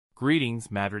Greetings,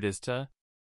 Madridista.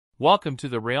 Welcome to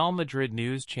the Real Madrid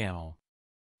News channel.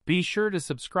 Be sure to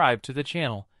subscribe to the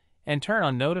channel and turn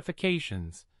on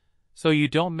notifications so you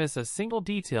don't miss a single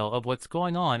detail of what's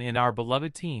going on in our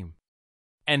beloved team.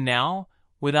 And now,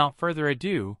 without further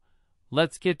ado,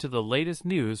 let's get to the latest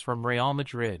news from Real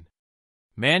Madrid.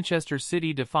 Manchester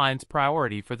City defines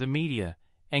priority for the media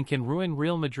and can ruin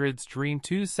Real Madrid's dream.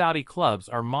 Two Saudi clubs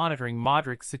are monitoring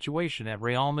Modric's situation at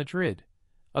Real Madrid,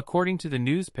 according to the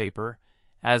newspaper,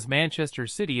 as Manchester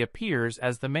City appears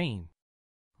as the main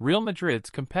Real Madrid's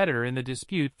competitor in the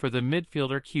dispute for the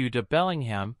midfielder. Jude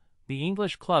Bellingham. The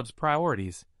English club's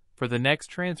priorities for the next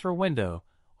transfer window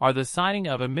are the signing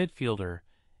of a midfielder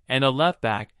and a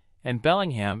left-back, and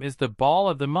Bellingham is the ball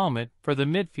of the moment for the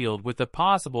midfield, with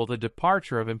the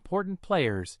departure of important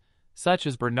players such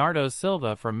as Bernardo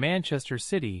Silva from Manchester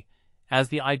City as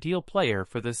the ideal player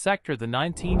for the sector. The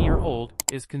 19-year-old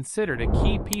is considered a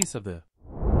key piece of the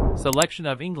selection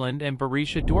of England and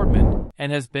Borussia Dortmund,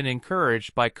 and has been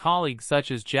encouraged by colleagues such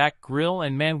as Jack Grill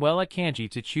and Manuel Akanji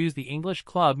to choose the English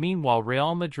club. Meanwhile,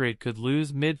 Real Madrid could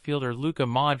lose midfielder Luka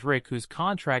Modric, whose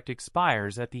contract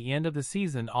expires at the end of the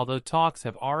season, although talks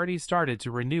have already started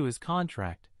to renew his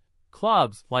contract.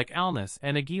 Clubs like Al Nassr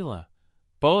and Aguila,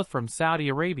 both from Saudi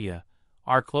Arabia,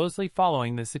 are closely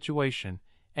following the situation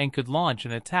and could launch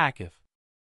an attack if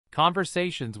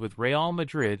conversations with Real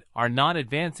Madrid are not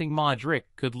advancing. Modric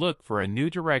could look for a new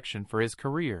direction for his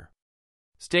career.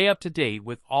 Stay up to date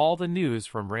with all the news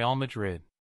from Real Madrid.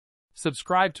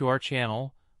 Subscribe to our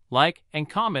channel, like and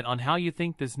comment on how you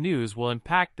think this news will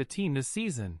impact the team this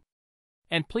season.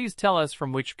 And please tell us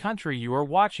from which country you are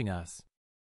watching us.